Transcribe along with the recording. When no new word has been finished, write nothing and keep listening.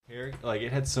Like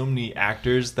it had so many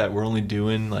actors that were only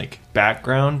doing like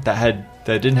background that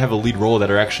didn't have a lead role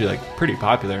that are actually like pretty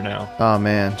popular now. Oh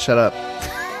man, shut up.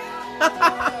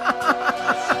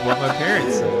 What my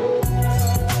parents said.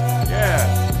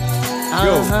 Yeah.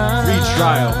 Yo,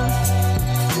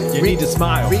 retrial. You need to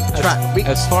smile.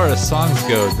 As far as songs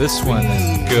go, this one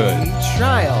is good.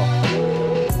 Retrial.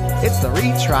 It's the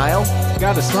retrial.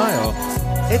 Gotta smile.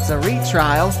 It's a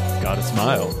retrial. Gotta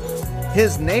smile.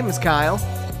 His name is Kyle.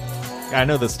 I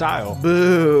know the style.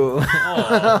 Boo.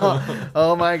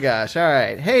 Oh my gosh. All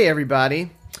right. Hey, everybody.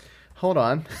 Hold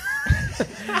on.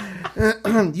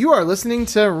 You are listening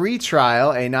to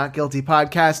Retrial, a Not Guilty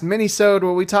podcast minisode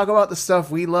where we talk about the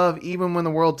stuff we love even when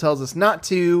the world tells us not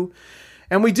to.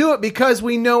 And we do it because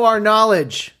we know our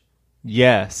knowledge.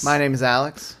 Yes. My name is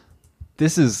Alex.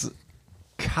 This is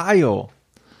Kyle.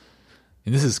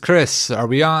 And this is Chris. Are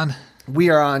we on? We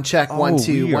are on check. Oh, 1,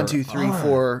 2, we 1, are 2, 3, on.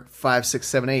 4, 5, 6,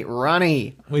 7, 8.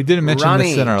 Ronnie. We didn't mention Ronnie.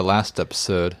 this in our last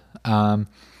episode.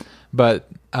 But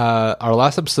our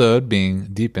last episode being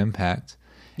Deep Impact,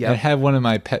 Yep. it had one of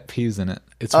my pet peeves in it.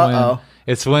 It's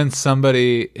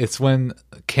when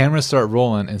cameras start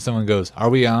rolling and someone goes, "Are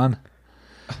we on?"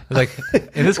 Like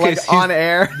in this Like case, on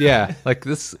air. Yeah, like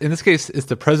this. In this case, it's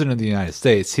the president of the United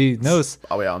States. He knows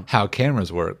Are we on? how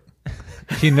cameras work.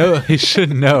 He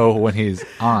should know when he's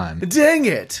on. Dang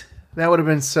it. That would have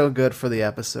been so good for the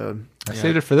episode. I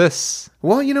saved it for this.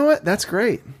 Well, you know what? That's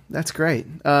great. That's great.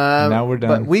 Now we're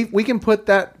done. But we can put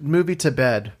that movie to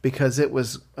bed because it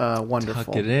was wonderful.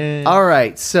 Tuck it in. All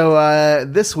right. So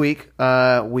this week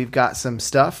we've got some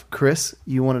stuff. Chris,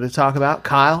 you wanted to talk about.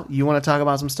 Kyle, you want to talk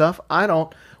about some stuff. I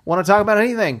don't want to talk about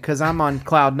anything because I'm on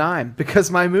cloud 9 because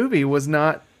my movie was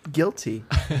not guilty.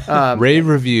 Rave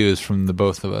reviews from the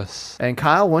both of us. And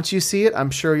Kyle, once you see it, I'm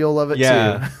sure you'll love it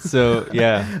Yeah. too. So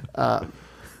yeah.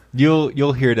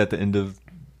 You'll hear it at the end of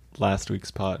last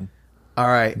week's pod. All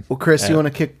right. Well, Chris, do you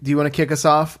want to kick us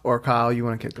off, or Kyle, you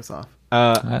want to kick us off?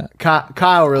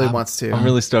 Kyle really wants to. I'm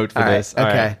really stoked for All right, this. okay. All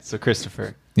right. So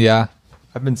Christopher, Yeah.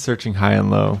 I've been searching high and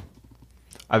low.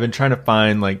 I've been trying to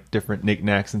find like different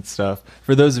knickknacks and stuff.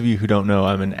 For those of you who don't know,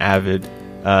 I'm an avid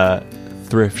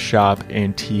thrift shop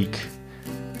antique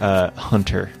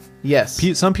hunter. Yes.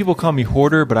 Some people call me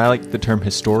hoarder, but I like the term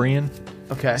historian.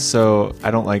 Okay. So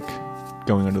I don't like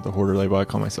going under the hoarder label. I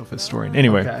call myself a historian.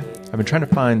 Anyway, Okay. I've been trying to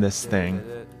find this thing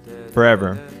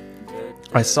forever.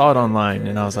 I saw it online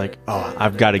and I was like, oh,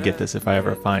 I've got to get this if I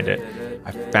ever find it.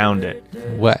 I found it.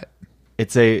 What?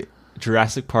 It's a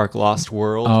Jurassic Park Lost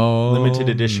World limited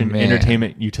edition man.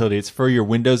 entertainment utility. It's for your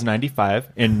Windows 95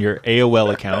 and your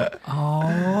AOL account.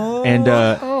 And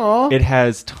it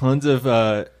has tons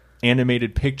of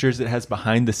animated pictures. It has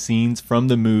behind the scenes from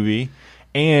the movie.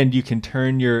 And you can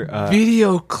turn your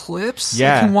Video clips?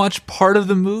 Yeah. You can watch part of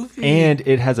the movie? and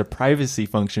it has a privacy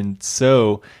function.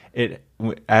 So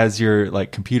as your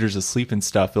like computer's asleep and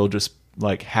stuff, it'll just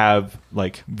like have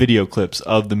like video clips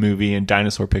of the movie and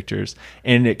dinosaur pictures,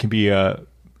 and it can be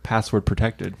password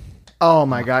protected. Oh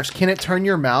my gosh. Can it turn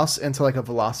your mouse into like a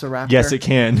velociraptor? Yes, it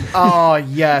can. Oh,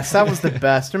 yes. That was the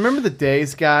best. Remember the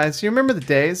days, guys? You remember the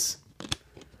days?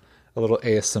 A little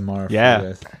ASMR for Yeah. you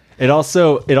guys. It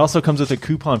also comes with a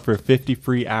coupon for 50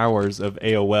 free hours of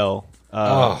AOL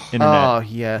internet. Oh,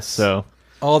 yes. So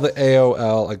All the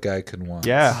AOL a guy could want.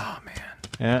 yeah, Oh,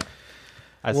 man.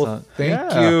 yeah. Well, thank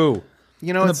yeah. you.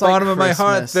 You know, From the it's bottom like of my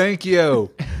heart, Christmas. thank you.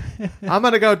 I'm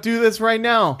going to go do this right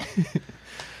now.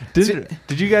 Did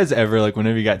you guys ever like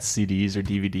whenever you got CDs or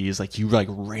DVDs, like you like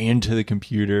ran to the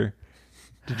computer?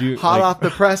 Did you Hot like, off the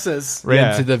presses.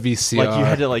 Ran to the VCR. Like you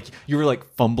had to you were like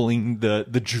fumbling the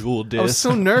jewel disc. I was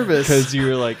so nervous. because you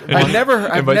were like I've never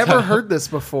by the time- heard this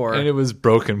before. and it was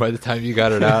broken by the time you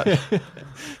got it out.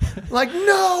 Like,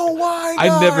 no, why not?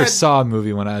 I never saw a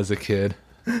movie when I was a kid.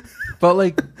 but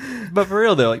for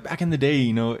real though, like back in the day,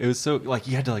 you know, it was so like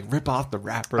you had to like rip off the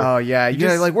wrapper. Oh, yeah. You You're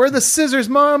just- like, where are the scissors,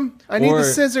 Mom? I need the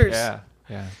scissors. Yeah,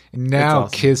 yeah. And now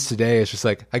awesome. kids today, it's just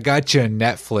like, I got you a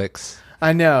Netflix.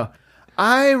 I know.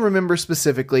 I remember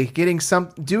specifically doing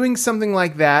something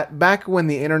like that back when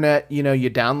the internet, you know, you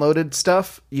downloaded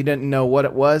stuff, you didn't know what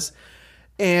it was,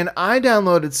 and I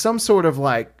downloaded some sort of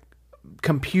like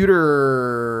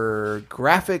computer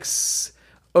graphics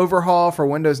overhaul for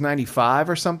Windows 95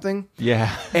 or something.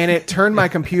 Yeah. And it turned my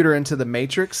computer into the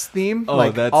Matrix theme. Oh,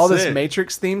 like that's all this sick.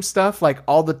 Matrix theme stuff, like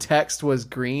all the text was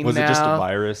green. Was now. it just a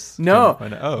virus? No.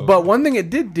 Oh. But one thing it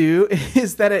did do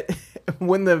is that it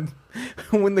when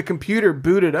the computer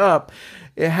booted up,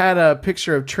 it had a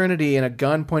picture of Trinity and a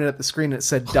gun pointed at the screen. And it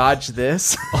said, "Dodge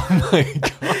this." Oh my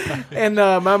god. And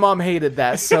my mom hated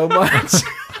that so much.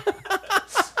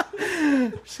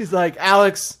 She's like,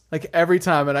 Alex, like every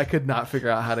time, and I could not figure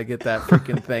out how to get that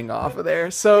freaking thing off of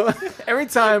there. So every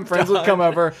time friends would come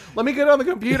over, let me get on the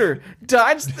computer.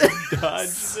 Dodge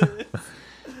this.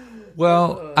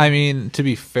 Well, I mean, to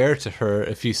be fair to her,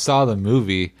 if you saw the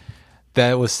movie,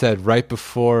 that was said right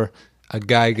before a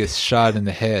guy gets shot in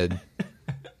the head.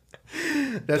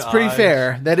 That's pretty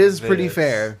fair. That is pretty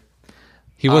fair.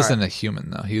 He wasn't a human,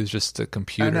 though. He was just a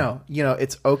computer. I know. You know,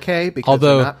 it's okay because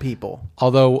they're not people.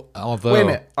 Although Wait a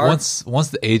minute. once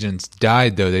the agents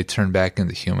died, though, they turned back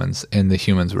into humans, and the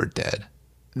humans were dead.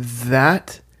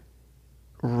 That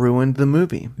ruined the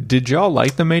movie. Did y'all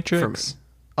like The For Matrix? me.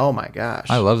 Oh my gosh.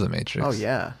 I love The Matrix. Oh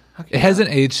yeah. It hasn't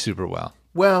aged super well.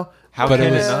 Well, How But can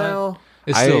it it was- not?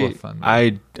 It's still a fun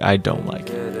movie. I don't like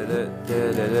it.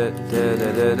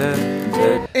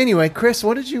 anyway, Chris,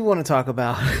 what did you want to talk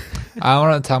about? I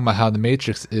want to talk about how The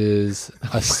Matrix is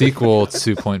a sequel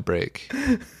to Point Break.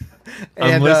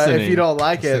 And listening. if you don't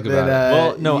like Let's it, think then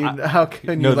about Well, no, how can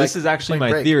you No, like this is actually Point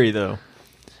my Break? theory, though.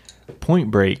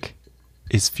 Point Break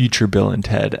is future Bill and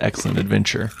Ted Excellent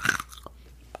Adventure.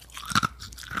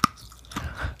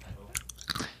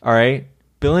 All right?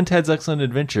 Bill and Ted's Excellent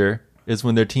Adventure is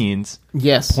when they're teens.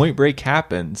 Yes. Point Break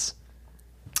happens.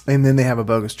 And then they have a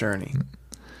bogus journey.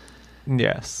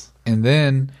 Yes. And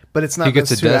then But it's not He gets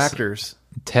those a two desk- actors.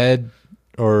 Ted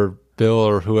or Bill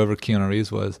or whoever Keanu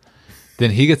Reeves was, then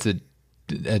he gets a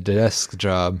desk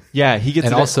job. Yeah, he gets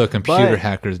And it- also a computer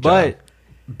hacker's job. But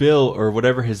Bill, or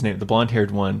whatever his name, the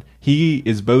blonde-haired one, he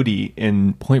is Bodhi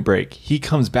in Point Break. He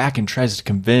comes back and tries to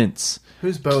convince...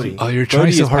 Who's Bodhi? Oh, you're trying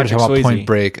Bodhi so is hard to Patrick talk about Swayze. Point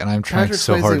Break, and I'm trying Patrick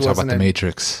so Swayze hard to talk wasn't about The in-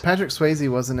 Matrix. Patrick Swayze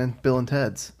wasn't in Bill and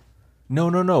Ted's.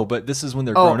 No, but this is when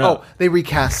they're Oh, grown up. they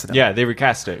recast him. Yeah, they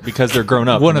recast it because they're grown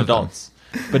up One and of them. adults.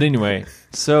 But anyway,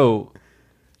 so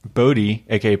Bodhi,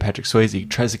 aka Patrick Swayze,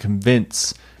 tries to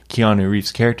convince Keanu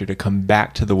Reeves' character to come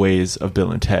back to the ways of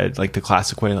Bill and Ted, like the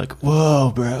classic way, like,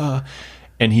 whoa, bro.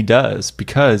 And he does,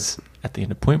 because at the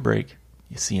end of Point Break,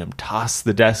 you see him toss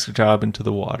the desk job into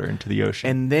the water, into the ocean.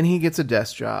 And then he gets a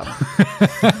desk job.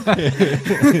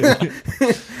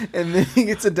 And then he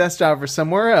gets a desk job for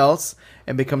somewhere else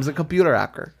and becomes a computer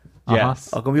hacker. Yes,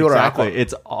 A computer exactly. hacker.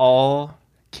 It's all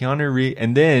Keanu Reeves.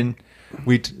 And then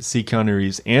we see Keanu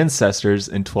Reeves' ancestors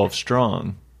in 12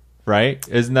 Strong, right?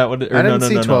 Isn't that what? I didn't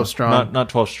see 12 Strong. Not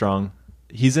 12 Strong.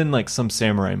 He's in like some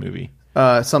samurai movie.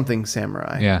 Something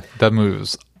samurai. Yeah, that movie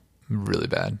was really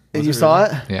bad. And you saw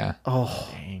it? Yeah. Oh.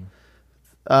 Dang.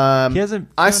 He hasn't.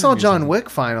 I Keanu saw Reeves John hasn't- Wick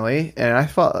finally, and I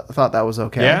thought that was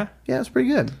okay. Yeah? Yeah, it's pretty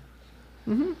good.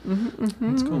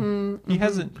 That's cool. He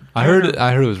hasn't. I heard it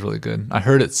was really good. I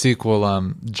heard its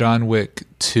sequel, John Wick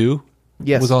 2,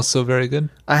 Yes. was also very good.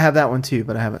 I have that one too,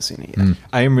 but I haven't seen it yet.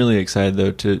 I am really excited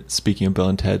though. Speaking of Bill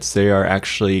and Ted's, they are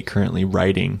actually currently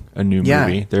writing a new Yeah.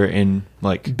 movie. They're in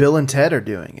like. Bill and Ted are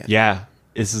doing it. Yeah,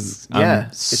 this is. Yeah, I'm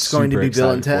it's going to super be Bill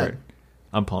and excited for Ted. it.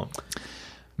 I'm pumped.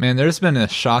 Man, there's been a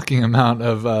shocking amount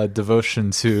of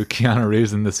devotion to Keanu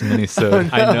Reeves in this minisode.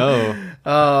 I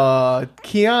know.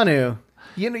 Keanu,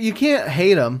 you can't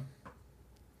hate him.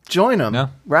 Join him, No.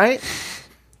 right?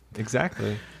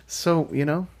 Exactly. So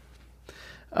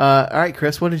all right,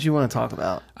 Chris, what did you want to talk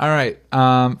about? All right.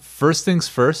 First things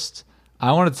first,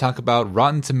 I want to talk about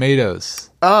Rotten Tomatoes.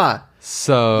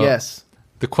 So Yes.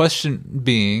 the question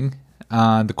being,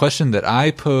 the question that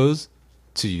I pose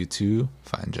to you two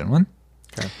fine gentlemen,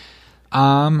 Okay.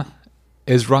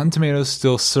 is Rotten Tomatoes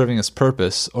still serving its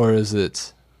purpose, or is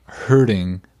it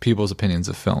hurting people's opinions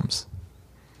of films?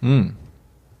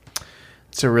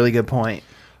 It's a really good point,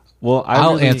 Well,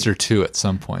 I'll answer two at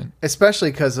some point.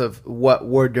 especially because of what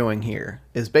we're doing here.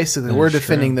 Is basically we're That's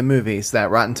defending true. the movies that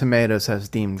Rotten Tomatoes has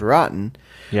deemed rotten.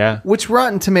 Yeah. Which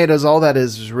Rotten Tomatoes, all that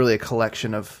is really a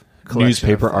collection of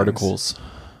Newspaper things. articles.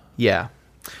 Yeah.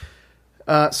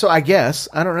 So I guess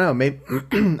I don't know. Maybe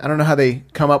I don't know how they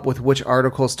come up with which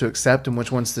articles to accept and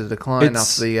which ones to decline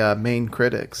It's- off the main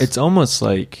critics. It's almost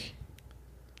like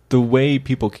the way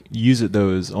people use it, though,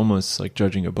 is almost like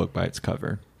judging a book by its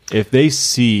cover. If they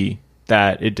see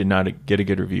that it did not get a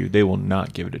good review, they will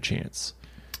not give it a chance.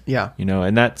 yeah.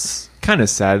 And that's kind of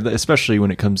sad, especially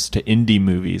when it comes to indie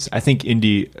movies. I think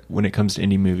when it comes to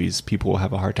indie movies, people will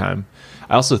have a hard time.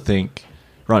 I also think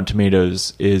Rotten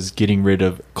Tomatoes is getting rid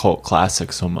of cult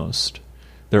classics almost.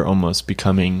 They're almost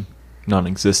becoming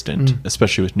non-existent,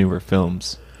 especially with newer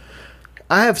films.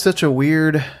 I have such a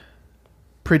weird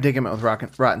predicament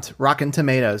with Rotten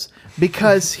Tomatoes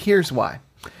because here's why.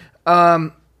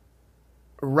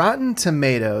 Rotten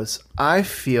Tomatoes, I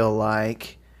feel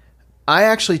like I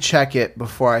actually check it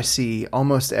before I see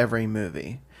almost every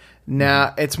movie.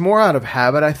 Now, it's more out of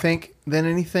habit, I think, than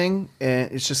anything.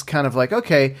 And it's just kind of like,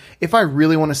 okay, if I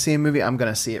really want to see a movie, I'm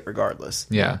going to see it regardless.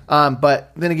 Yeah.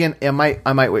 But then again,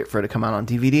 I might wait for it to come out on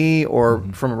DVD or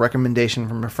from a recommendation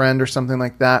from a friend or something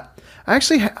like that. I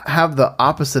actually have the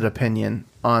opposite opinion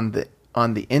on the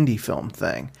indie film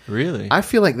thing. Really? I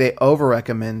feel like they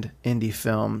over-recommend indie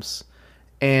films,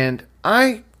 and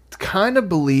I kind of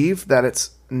believe that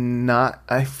it's not.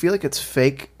 I feel like it's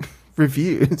fake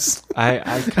reviews. I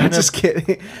kind I'm of just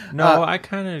kidding. No, I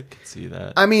kind of could see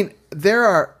that. I mean, there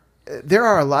are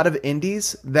a lot of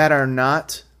indies that are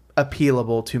not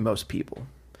appealable to most people.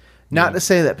 Not to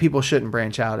say that people shouldn't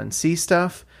branch out and see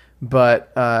stuff,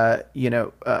 but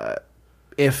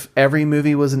if every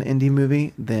movie was an indie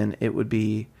movie, then it would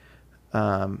be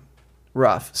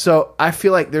rough. So I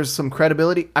feel like there's some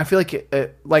credibility. I feel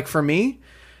like like for me,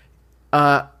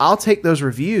 I'll take those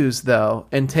reviews though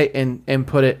and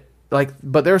put it like.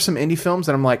 But there are some indie films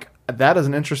that I'm like, that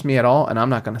doesn't interest me at all, and I'm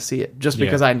not going to see it just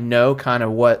because I know kind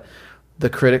of what the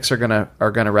critics are gonna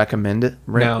recommend it.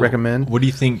 Recommend. What do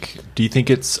you think? Do you think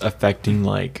it's affecting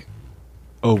like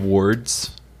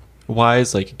awards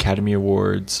wise, like Academy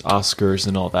Awards, Oscars,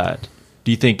 and all that?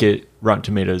 Do you think Rotten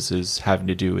Tomatoes is having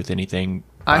to do with anything?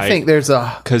 I think there's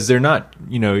because they're not.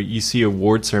 You see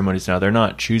award ceremonies now. They're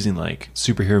not choosing like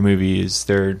superhero movies.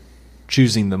 They're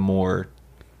choosing the more.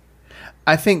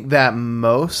 I think that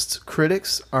most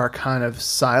critics are kind of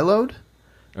siloed.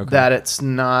 Okay. That it's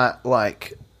not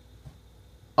like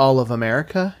all of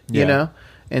America,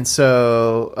 and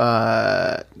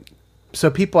so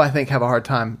people I think have a hard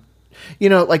time.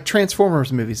 Like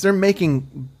Transformers movies, they're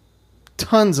making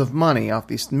tons of money off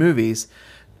these movies.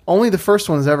 Only the first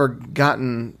one's ever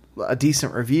gotten a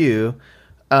decent review,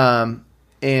 and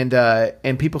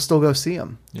people still go see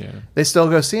them. Yeah, they still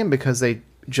go see them because they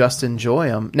just enjoy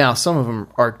them. Now, some of them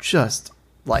are just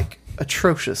like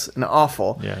atrocious and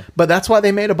awful. Yeah, but that's why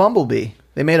they made a Bumblebee.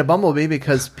 They made a Bumblebee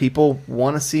because people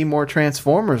want to see more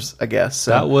Transformers, I guess.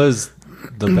 So. That was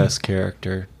the best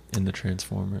character in the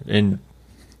Transformer, and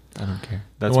I don't care.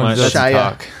 That's the one my who doesn't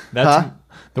talk. That's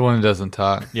the one who doesn't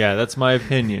talk. Yeah, that's my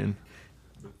opinion.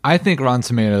 I think Rotten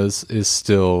Tomatoes is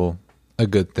still a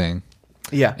good thing.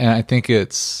 Yeah, and I think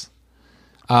it's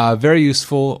very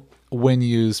useful when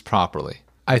used properly.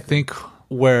 I think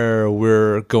where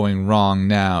we're going wrong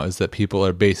now is that people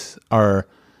are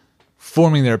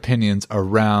forming their opinions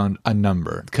around a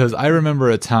number. Because I remember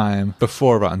a time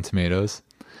before Rotten Tomatoes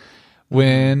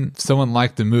when someone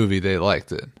liked the movie, they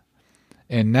liked it.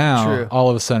 And now, all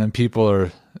of a sudden, people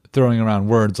are throwing around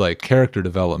words like character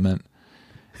development.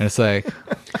 And it's like,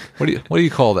 what do you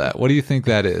call that? What do you think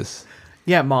that is?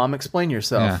 Yeah, Mom, explain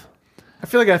yourself. Yeah. I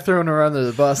feel like I've thrown her under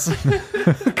the bus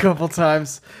a couple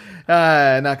times.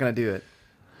 Not going to do it.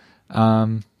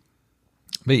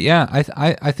 But yeah,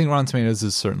 I think Rotten Tomatoes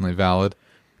is certainly valid.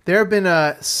 There have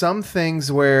been some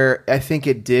things where I think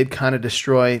it did kind of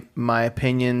destroy my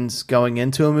opinions going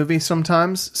into a movie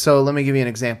sometimes. So let me give you an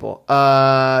example.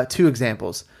 2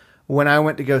 examples. When I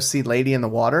went to go see Lady in the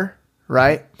Water,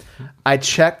 right? I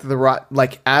checked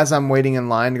as I'm waiting in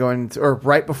line or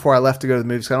right before I left to go to the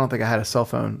movies, 'cause I don't think I had a cell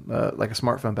phone, like a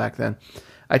smartphone back then.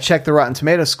 I checked the Rotten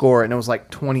Tomatoes score and it was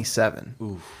like 27.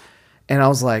 Oof. And I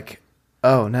was like,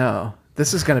 oh no,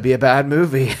 this is going to be a bad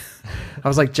movie. I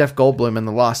was like Jeff Goldblum in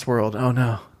The Lost World. Oh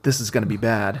no, this is going to be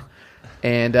bad.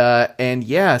 And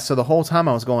yeah, so the whole time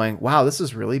I was going, wow, this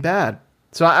is really bad.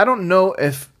 So I don't know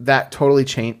if that totally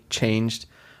changed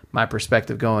my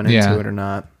perspective going into it or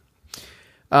not.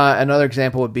 Another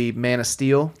example would be Man of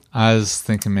Steel. I was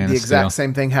thinking Man of Steel. The exact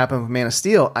same thing happened with Man of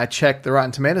Steel. I checked the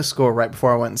Rotten Tomatoes score right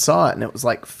before I went and saw it, and it was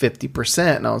like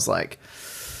 50%. And I was like,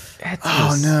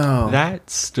 no. That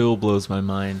still blows my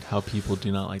mind how people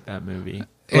do not like that movie.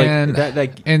 And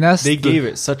they gave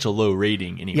it such a low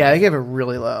rating anyway. Yeah, they gave it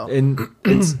really low. And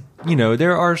it's,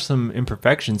 there are some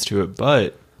imperfections to it,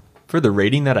 but for the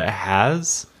rating that it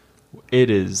has, it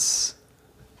is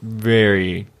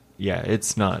very,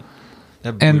 it's not.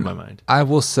 That blew my mind. I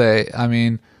will say, I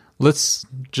mean, let's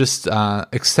just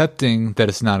accepting that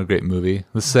it's not a great movie.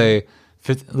 Let's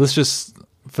just,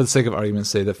 for the sake of argument,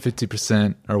 say that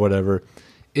 50% or whatever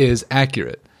is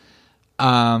accurate.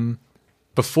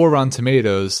 Before Rotten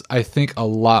Tomatoes, I think a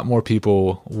lot more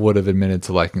people would have admitted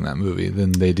to liking that movie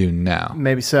than they do now.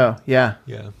 Maybe so. Yeah.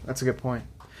 Yeah. That's a good point.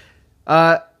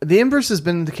 The inverse has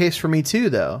been the case for me too,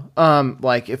 though.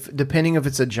 Like depending if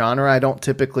it's a genre I don't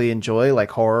typically enjoy,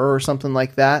 like horror or something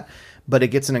like that, but it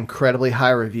gets an incredibly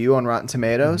high review on Rotten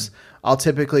Tomatoes. I'll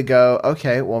typically go,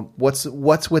 okay, well, what's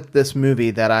with this movie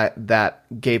that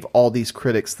gave all these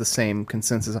critics the same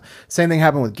consensus? Same thing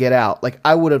happened with Get Out. Like,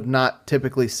 I would have not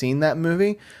typically seen that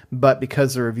movie, but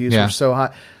because the reviews were so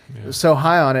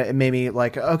high on it, it made me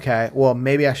like, okay, well,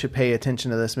 maybe I should pay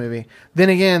attention to this movie. Then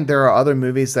again, there are other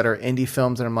movies that are indie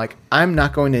films that I'm like, I'm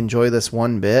not going to enjoy this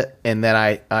one bit, and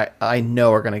that I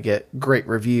know are going to get great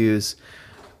reviews.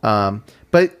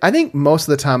 But I think most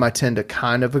of the time I tend to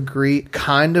kind of agree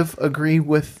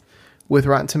with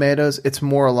Rotten Tomatoes. It's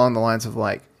more along the lines of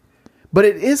like, but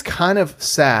it is kind of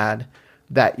sad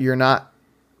that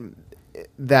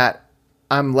that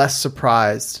I'm less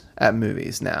surprised at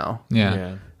movies now.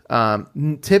 Yeah.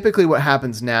 Typically what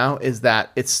happens now is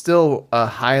that it's still a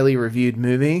highly reviewed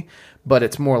movie, but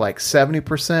it's more like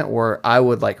 70%, where I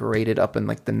would like rate it up in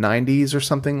like the 90s or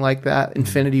something like that.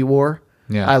 Infinity War.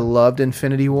 Yeah. I loved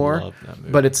Infinity War, Love that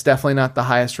movie. but it's definitely not the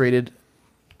highest rated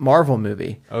Marvel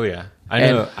movie. Oh yeah,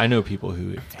 I know people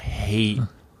who hate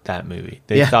that movie.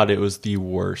 They thought it was the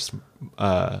worst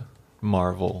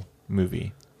Marvel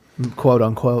movie, Quote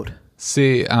unquote.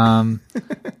 See, that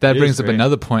brings up great.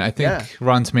 another point. I think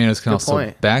Rotten Tomatoes can also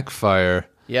point. backfire.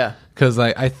 Yeah. Because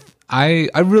I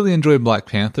really enjoyed Black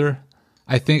Panther.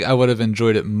 I think I would have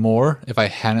enjoyed it more if I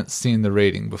hadn't seen the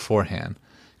rating beforehand.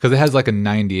 Because it has like a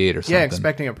 98 or something. Yeah,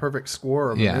 expecting a perfect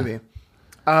score of a movie.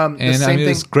 And I mean,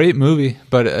 it's a great movie,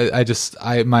 but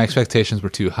my expectations were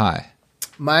too high.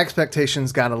 My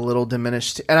expectations got a little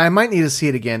diminished, and I might need to see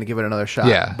it again to give it another shot.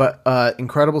 Yeah. But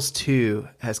Incredibles 2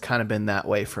 has kind of been that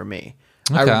way for me.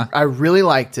 Okay. I really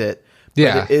liked it. But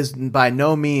Yeah. it is by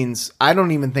no means, I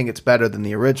don't even think it's better than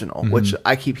the original, which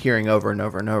I keep hearing over and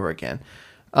over and over again.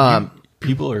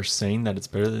 people are saying that it's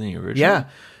better than the original. Yeah.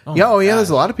 Oh yeah. my Oh, yeah. gosh. There's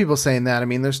a lot of people saying that. I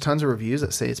mean, there's tons of reviews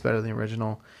that say it's better than the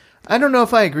original. I don't know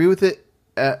if I agree with it.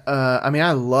 I mean,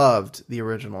 I loved the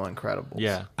original Incredibles.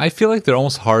 Yeah. I feel like they're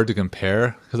almost hard to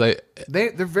compare because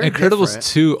They're very Incredibles different.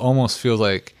 2 almost feels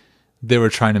like they were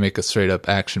trying to make a straight up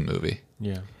action movie.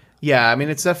 Yeah. Yeah, I mean,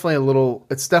 it's definitely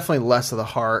less of the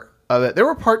heart of it. There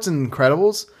were parts in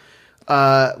Incredibles,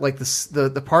 like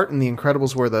the part in the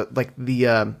Incredibles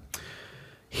where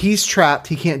he's trapped,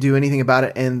 he can't do anything about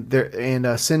it,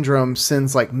 and Syndrome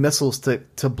sends like missiles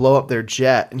to blow up their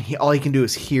jet, and all he can do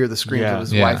is hear the screams of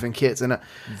his wife and kids, and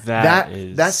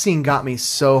that scene got me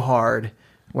so hard.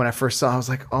 When I first saw it, I was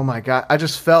like, oh my God, I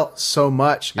just felt so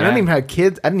much. Yeah. I didn't even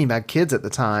have kids at the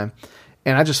time,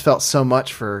 and I just felt so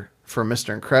much for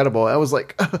Mr. Incredible. I was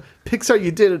like, Pixar,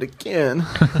 you did it again.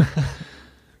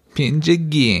 Pinch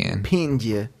again. Pinned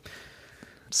you.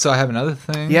 So I have another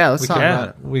thing. Yeah, let's talk about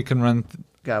it. We can run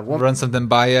Got something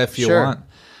by you if you Sure. want.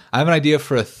 I have an idea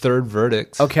for a third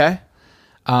verdict. Okay.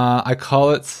 I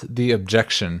call it the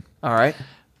objection. All right.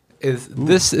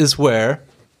 This is where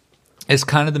it's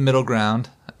kind of the middle ground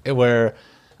where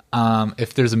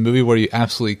if there's a movie where you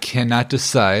absolutely cannot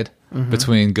decide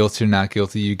between guilty or not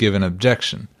guilty, you give an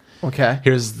objection. Okay.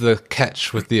 Here's the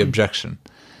catch with the objection.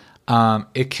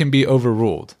 It can be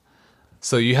overruled.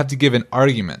 So you have to give an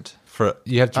argument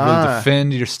you have to really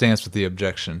defend your stance with the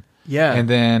objection. Yeah. And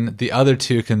then the other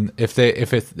two can, if they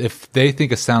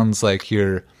think it sounds like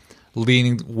you're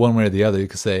leaning one way or the other, you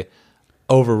could say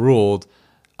overruled.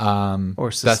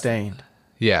 Or sustained.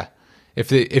 Yeah.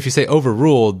 If you say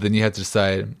overruled, then you have to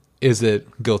decide, is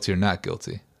it guilty or not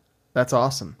guilty? That's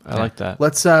awesome. I like that.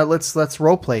 Let's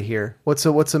role play here. What's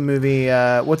a movie?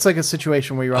 What's like a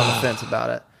situation where you're on the fence about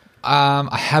it?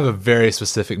 I have a very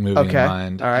specific movie in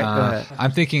mind. All right, go ahead.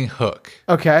 I'm thinking Hook.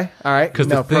 Okay. All right. Because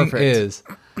the thing is,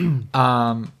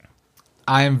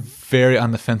 I'm very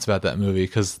on the fence about that movie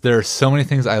because there are so many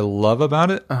things I love about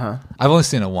it. I've only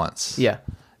seen it once. Yeah.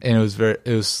 And it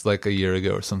was like a year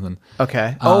ago or something.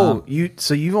 Okay.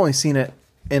 So you've only seen it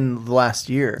in the last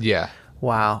year. Yeah.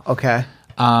 Wow. Okay.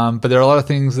 But there are a lot of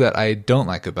things that I don't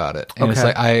like about it. And it's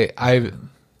Okay. like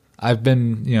I've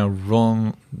been,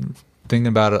 thinking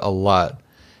about it a lot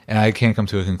and I can't come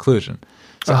to a conclusion.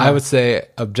 So I would say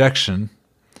objection.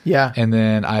 Yeah. And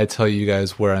then I tell you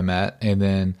guys where I'm at. And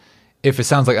then if it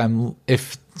sounds like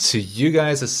if to you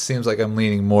guys, it seems like I'm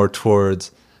leaning more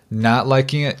towards not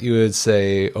liking it, you would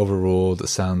say overruled. It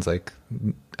sounds like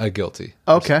a guilty.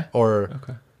 Okay. Or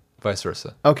vice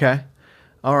versa. Okay.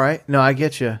 All right. No, I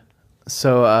get you.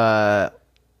 So,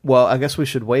 well, I guess we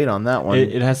should wait on that one.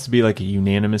 It has to be like a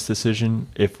unanimous decision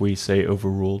if we say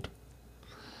overruled.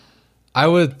 I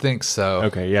would think so.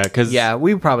 Okay, yeah, because yeah,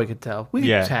 we probably could tell. We could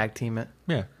Yeah. tag team it.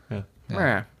 yeah.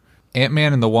 Yeah.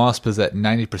 Ant-Man and the Wasp is at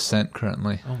 90%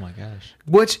 currently. Oh my gosh,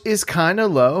 Which is kind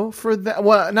of low for that.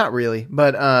 Well, not really,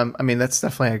 but I mean that's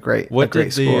definitely a great what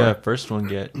great did score. the first one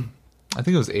get? I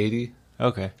think it was 80.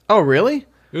 Okay, Oh, really?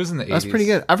 It was in the 80s. That's pretty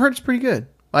good. I've heard it's pretty good.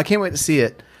 I can't wait to see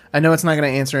it. I know it's not going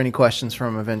to answer any questions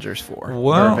from Avengers 4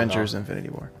 or Avengers Infinity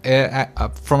War.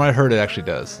 From what I heard, it actually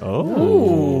does.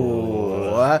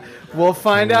 Oh. We'll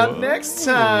find out next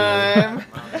time.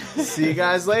 See you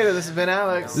guys later. This has been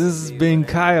Alex. This has been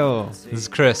Kyle. This is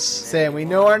Chris. Saying we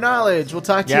know our knowledge. We'll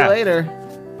talk to you later.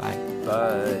 Bye.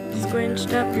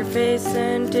 Squinched up your face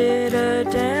and did a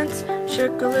dance.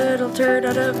 Shook a little turd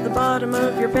out of the bottom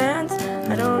of your pants.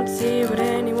 I don't see what